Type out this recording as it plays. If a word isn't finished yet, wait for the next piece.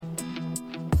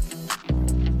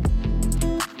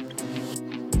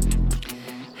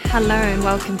Hello and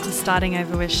welcome to Starting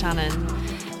Over with Shannon.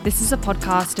 This is a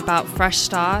podcast about fresh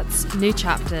starts, new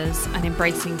chapters, and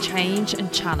embracing change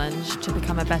and challenge to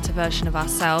become a better version of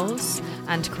ourselves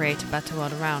and create a better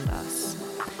world around us.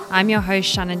 I'm your host,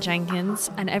 Shannon Jenkins,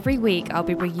 and every week I'll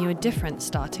be bringing you a different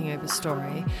starting over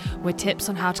story with tips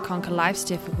on how to conquer life's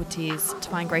difficulties to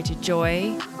find greater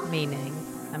joy, meaning,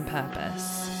 and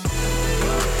purpose.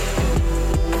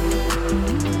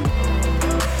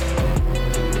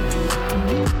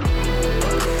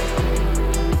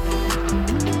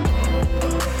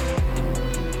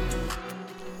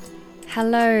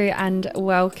 Hello and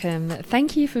welcome.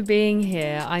 Thank you for being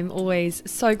here. I'm always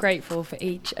so grateful for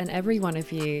each and every one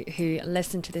of you who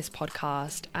listen to this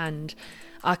podcast and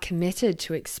are committed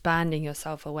to expanding your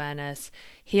self-awareness,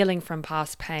 healing from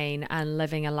past pain, and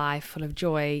living a life full of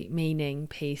joy, meaning,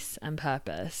 peace, and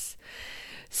purpose.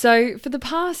 So for the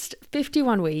past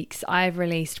 51 weeks, I've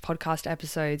released podcast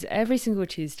episodes every single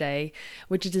Tuesday,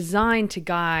 which are designed to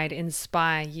guide,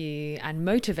 inspire you, and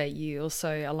motivate you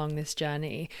also along this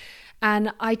journey.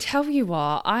 And I tell you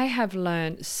what, I have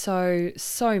learned so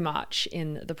much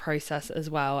in the process as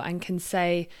well, and can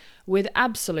say with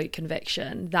absolute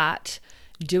conviction that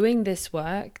doing this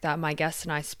work that my guests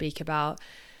and I speak about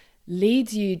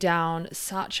leads you down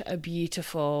such a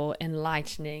beautiful,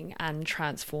 enlightening, and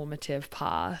transformative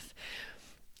path.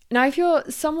 Now, if you're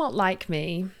somewhat like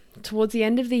me, towards the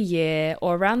end of the year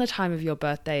or around the time of your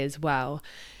birthday as well,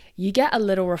 you get a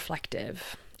little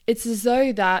reflective. It's as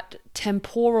though that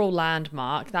temporal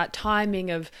landmark, that timing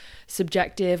of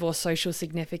subjective or social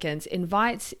significance,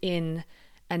 invites in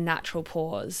a natural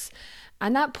pause.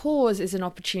 And that pause is an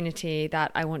opportunity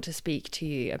that I want to speak to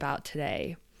you about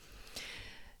today.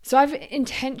 So I've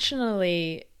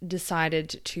intentionally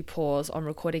decided to pause on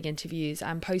recording interviews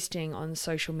and posting on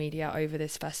social media over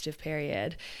this festive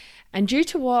period. And due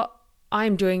to what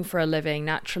I'm doing for a living,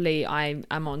 naturally I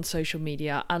am on social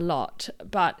media a lot,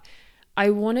 but I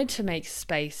wanted to make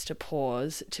space to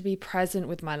pause, to be present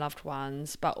with my loved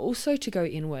ones, but also to go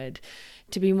inward,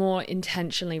 to be more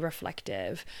intentionally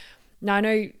reflective. Now, I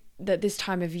know that this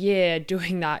time of year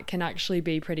doing that can actually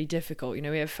be pretty difficult. You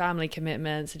know, we have family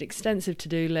commitments, an extensive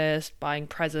to-do list, buying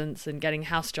presents and getting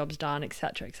house jobs done,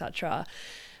 etc., etc.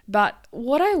 But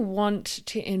what I want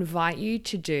to invite you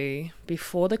to do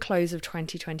before the close of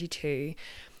 2022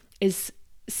 is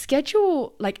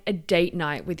schedule like a date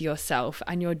night with yourself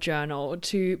and your journal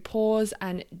to pause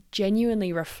and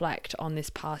genuinely reflect on this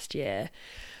past year.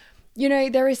 You know,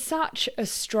 there is such a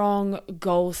strong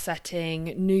goal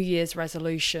setting, New Year's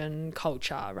resolution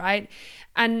culture, right?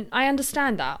 And I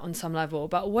understand that on some level,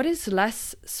 but what is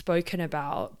less spoken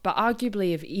about, but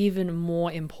arguably of even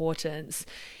more importance,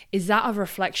 is that of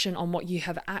reflection on what you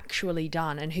have actually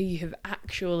done and who you have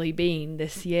actually been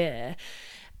this year.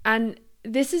 And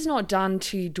this is not done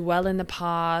to dwell in the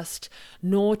past,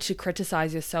 nor to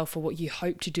criticize yourself for what you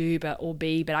hope to do but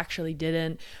actually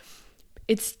didn't.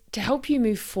 It's to help you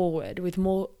move forward with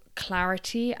more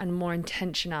clarity and more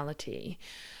intentionality.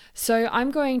 So I'm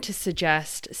going to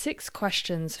suggest 6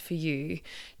 questions for you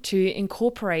to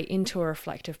incorporate into a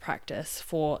reflective practice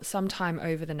for some time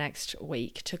over the next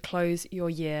week to close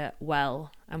your year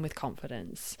well and with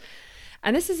confidence.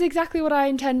 And this is exactly what I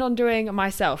intend on doing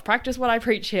myself. Practice what I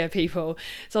preach here, people.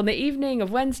 So on the evening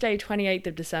of Wednesday, 28th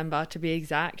of December, to be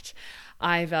exact,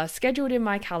 I've scheduled in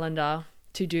my calendar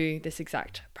to do this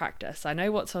exact practice. I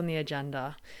know what's on the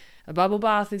agenda. A bubble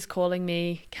bath is calling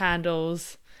me,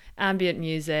 candles, ambient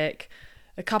music,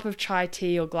 a cup of chai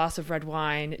tea or glass of red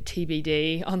wine,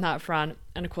 TBD on that front,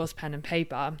 and of course pen and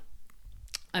paper.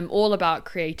 I'm all about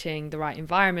creating the right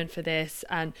environment for this,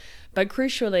 but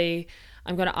crucially,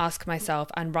 I'm going to ask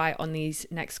myself and write on these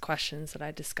next questions that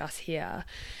I discuss here.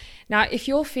 Now, if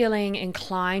you're feeling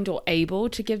inclined or able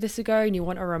to give this a go and you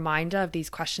want a reminder of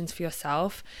these questions for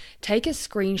yourself, take a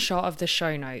screenshot of the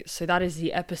show notes. So that is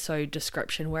the episode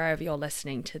description wherever you're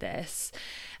listening to this.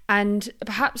 And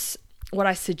perhaps what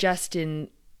I suggest in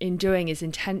doing is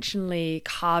intentionally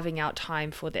carving out time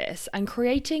for this and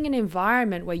creating an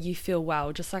environment where you feel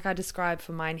well, just like I described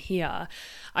for mine here.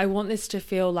 I want this to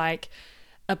feel like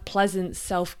a pleasant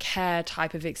self-care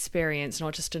type of experience,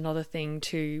 not just another thing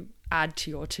to add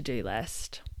to your to-do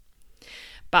list.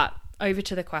 But over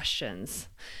to the questions.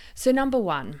 So number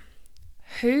 1,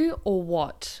 who or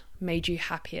what made you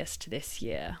happiest this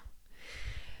year?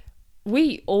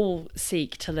 We all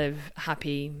seek to live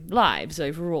happy lives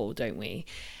overall, don't we?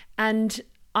 And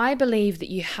I believe that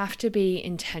you have to be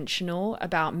intentional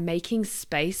about making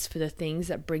space for the things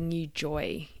that bring you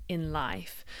joy in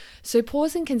life. So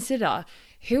pause and consider,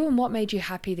 who and what made you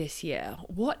happy this year?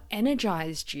 What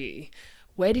energized you?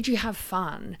 Where did you have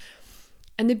fun?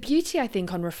 And the beauty, I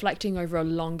think, on reflecting over a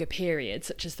longer period,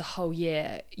 such as the whole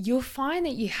year, you'll find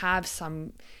that you have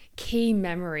some key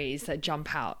memories that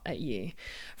jump out at you.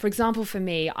 For example, for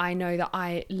me, I know that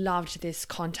I loved this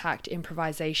contact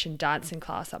improvisation dancing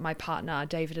class that my partner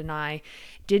David and I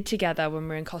did together when we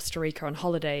were in Costa Rica on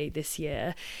holiday this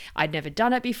year. I'd never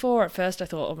done it before. At first I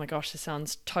thought, oh my gosh, this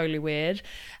sounds totally weird.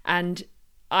 And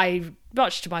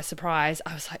much to my surprise,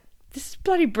 I was like, this is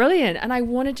bloody brilliant. And I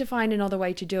wanted to find another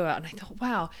way to do it. And I thought,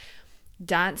 wow,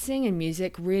 dancing and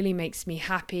music really makes me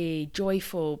happy,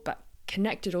 joyful, but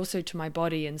connected also to my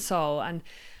body and soul. And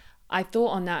I thought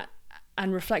on that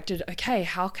and reflected, okay,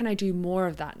 how can I do more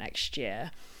of that next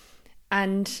year?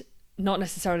 And not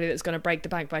necessarily that's going to break the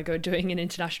bank by doing an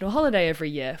international holiday every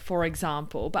year, for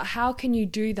example, but how can you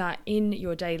do that in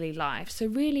your daily life? So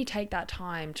really take that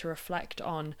time to reflect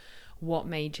on what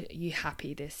made you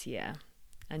happy this year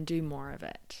and do more of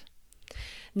it.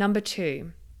 Number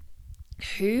 2,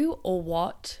 who or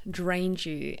what drained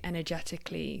you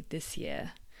energetically this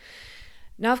year?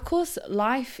 Now, of course,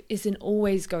 life isn't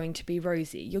always going to be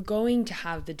rosy. You're going to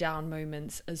have the down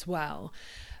moments as well.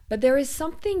 But there is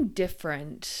something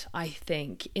different, I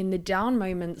think, in the down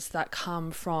moments that come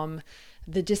from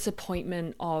the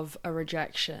disappointment of a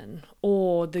rejection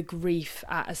or the grief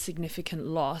at a significant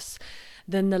loss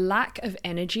than the lack of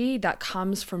energy that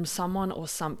comes from someone or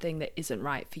something that isn't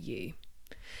right for you.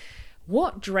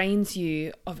 What drains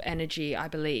you of energy, I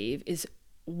believe, is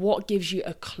what gives you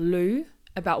a clue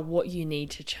about what you need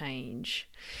to change.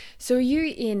 So are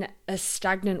you in a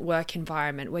stagnant work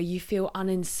environment where you feel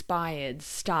uninspired,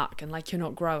 stuck, and like you're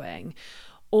not growing?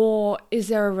 Or is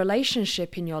there a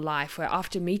relationship in your life where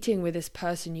after meeting with this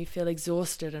person you feel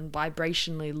exhausted and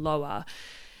vibrationally lower?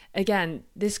 Again,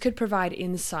 this could provide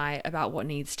insight about what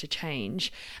needs to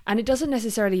change. And it doesn't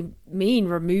necessarily mean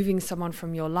removing someone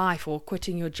from your life or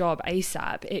quitting your job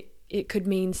ASAP. It could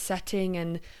mean setting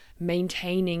and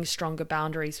maintaining stronger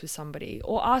boundaries with somebody,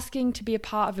 or asking to be a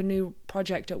part of a new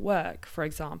project at work, for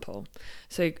example.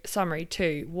 So summary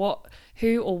 2,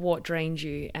 who or what drained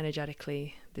you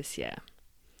energetically this year?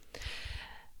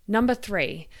 Number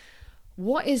 3,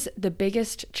 what is the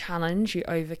biggest challenge you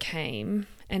overcame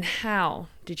and how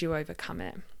did you overcome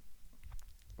it?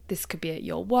 This could be at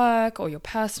your work or your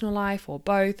personal life or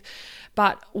both.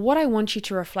 But what I want you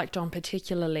to reflect on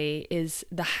particularly is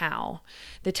the how,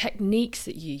 the techniques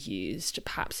that you used,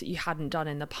 perhaps that you hadn't done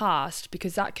in the past,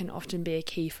 because that can often be a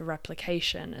key for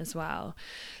replication as well.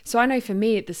 So I know for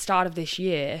me at the start of this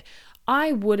year,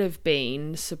 I would have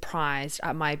been surprised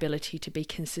at my ability to be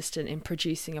consistent in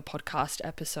producing a podcast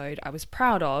episode I was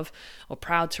proud of, or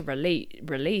proud to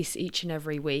release each and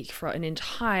every week for an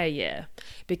entire year,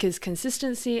 because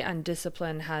consistency and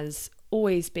discipline has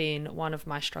always been one of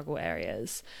my struggle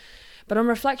areas. But on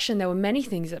reflection, there were many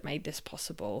things that made this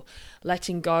possible.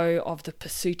 Letting go of the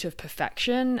pursuit of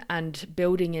perfection and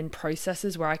building in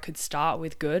processes where I could start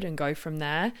with good and go from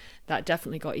there. That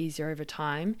definitely got easier over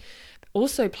time.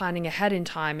 Also planning ahead in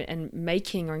time and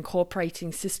making or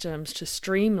incorporating systems to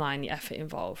streamline the effort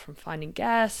involved, from finding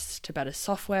guests to better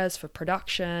softwares for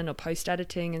production or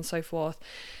post-editing and so forth.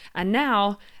 And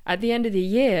now, at the end of the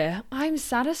year, I'm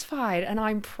satisfied and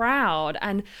I'm proud,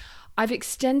 and I've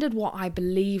extended what I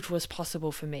believed was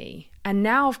possible for me. And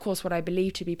now, of course, what I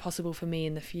believe to be possible for me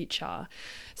in the future.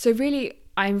 So really,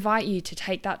 I invite you to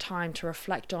take that time to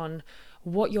reflect on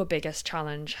what your biggest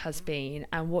challenge has been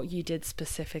and what you did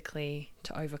specifically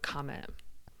to overcome it.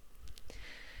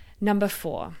 Number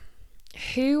 4,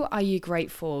 who are you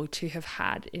grateful to have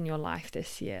had in your life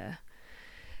this year?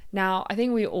 Now, I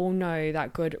think we all know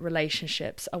that good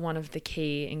relationships are one of the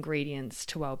key ingredients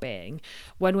to well-being.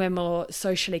 When we're more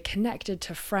socially connected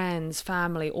to friends,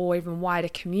 family, or even wider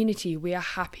community, we are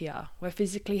happier, we're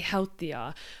physically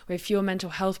healthier, we have fewer mental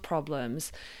health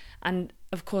problems. And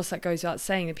of course, that goes without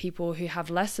saying, the people who have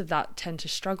less of that tend to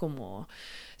struggle more.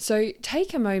 So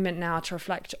take a moment now to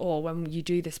reflect, or when you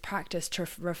do this practice, to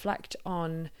reflect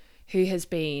on who has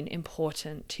been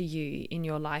important to you in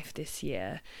your life this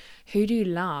year. Who do you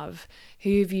love?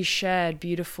 Who have you shared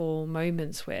beautiful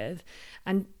moments with?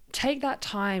 And take that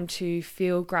time to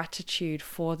feel gratitude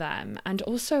for them and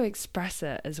also express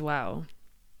it as well.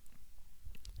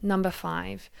 Number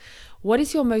 5, what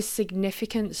is your most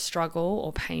significant struggle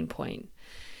or pain point?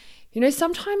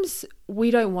 Sometimes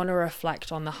we don't want to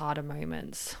reflect on the harder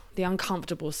moments, the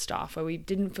uncomfortable stuff where we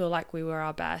didn't feel like we were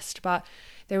our best, but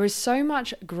there is so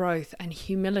much growth and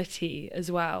humility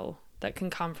as well that can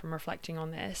come from reflecting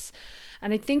on this.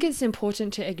 And I think it's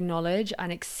important to acknowledge and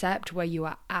accept where you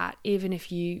are at, even if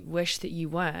you wish that you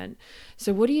weren't.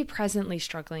 So what are you presently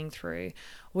struggling through?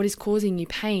 What is causing you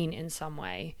pain in some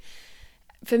way?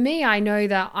 For me, I know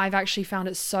that I've actually found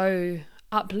it so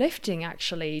uplifting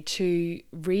actually to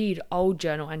read old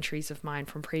journal entries of mine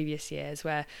from previous years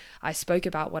where I spoke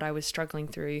about what I was struggling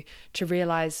through, to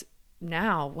realize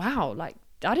now, wow, like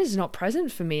that is not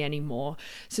present for me anymore.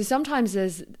 So sometimes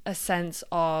there's a sense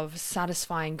of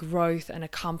satisfying growth and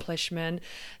accomplishment.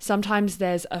 Sometimes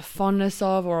there's a fondness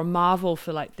of or a marvel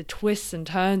for like the twists and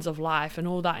turns of life and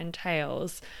all that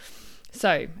entails.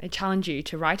 So I challenge you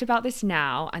to write about this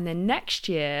now, and then next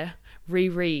year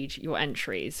reread your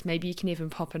entries. Maybe you can even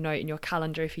pop a note in your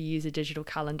calendar if you use a digital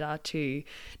calendar to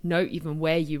note even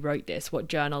where you wrote this, what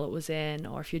journal it was in,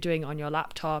 or if you're doing it on your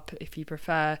laptop, if you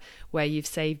prefer, where you've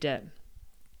saved it.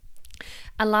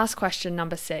 And last question,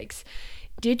 number 6.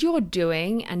 Did your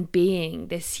doing and being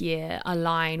this year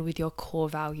align with your core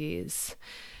values?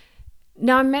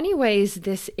 Now, in many ways,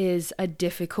 this is a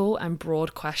difficult and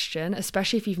broad question,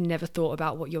 especially if you've never thought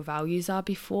about what your values are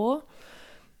before.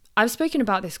 I've spoken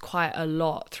about this quite a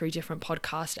lot through different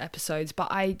podcast episodes,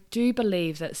 but I do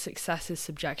believe that success is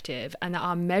subjective and that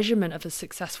our measurement of a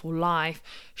successful life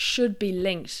should be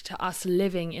linked to us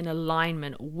living in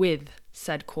alignment with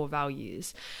said core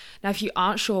values. Now, if you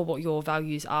aren't sure what your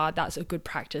values are, that's a good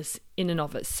practice in and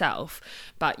of itself,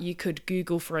 but you could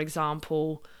Google, for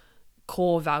example,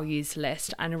 core values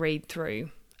list and read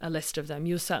through a list of them.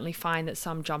 You'll certainly find that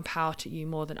some jump out at you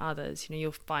more than others.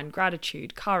 You'll find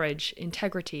gratitude, courage,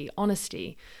 integrity,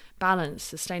 honesty,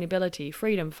 balance, sustainability,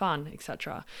 freedom, fun,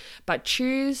 etc. But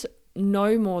choose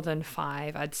no more than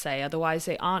 5, I'd say. Otherwise,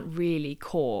 they aren't really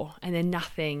core, and then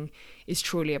nothing is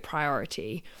truly a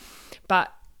priority.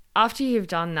 But after you've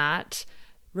done that,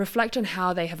 reflect on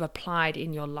how they have applied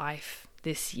in your life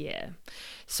this year.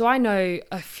 So I know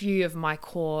a few of my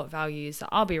core values that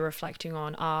I'll be reflecting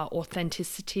on are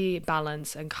authenticity,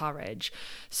 balance, and courage.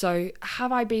 So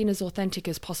have I been as authentic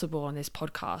as possible on this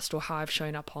podcast or how I've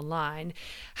shown up online?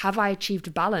 Have I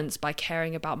achieved balance by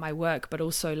caring about my work, but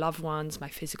also loved ones, my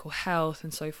physical health,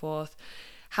 and so forth?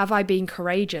 Have I been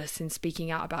courageous in speaking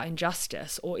out about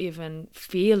injustice or even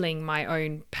feeling my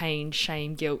own pain,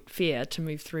 shame, guilt, fear to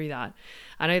move through that?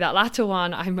 I know that latter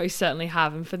one I most certainly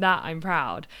have, and for that I'm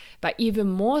proud. But even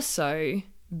more so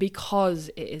because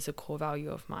it is a core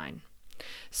value of mine.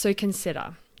 So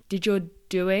consider, did your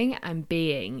doing and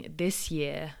being this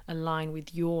year align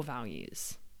with your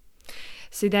values?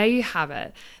 So there you have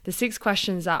it, the 6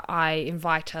 questions that I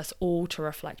invite us all to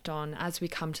reflect on as we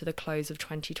come to the close of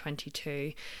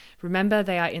 2022. Remember,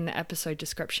 they are in the episode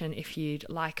description if you'd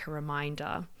like a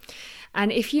reminder.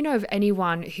 And if you know of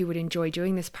anyone who would enjoy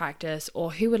doing this practice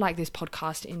or who would like this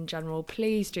podcast in general,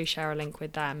 please do share a link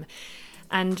with them.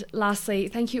 And lastly,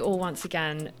 thank you all once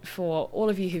again for all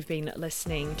of you who've been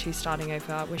listening to Starting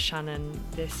Over with Shannon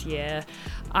this year.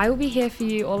 I will be here for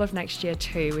you all of next year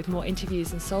too, with more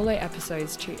interviews and solo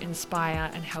episodes to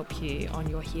inspire and help you on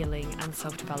your healing and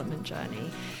self-development journey,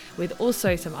 with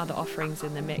also some other offerings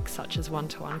in the mix, such as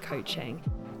one-to-one coaching.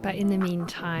 But in the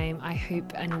meantime, I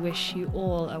hope and wish you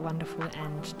all a wonderful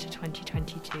end to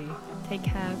 2022. Take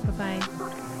care.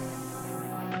 Bye-bye.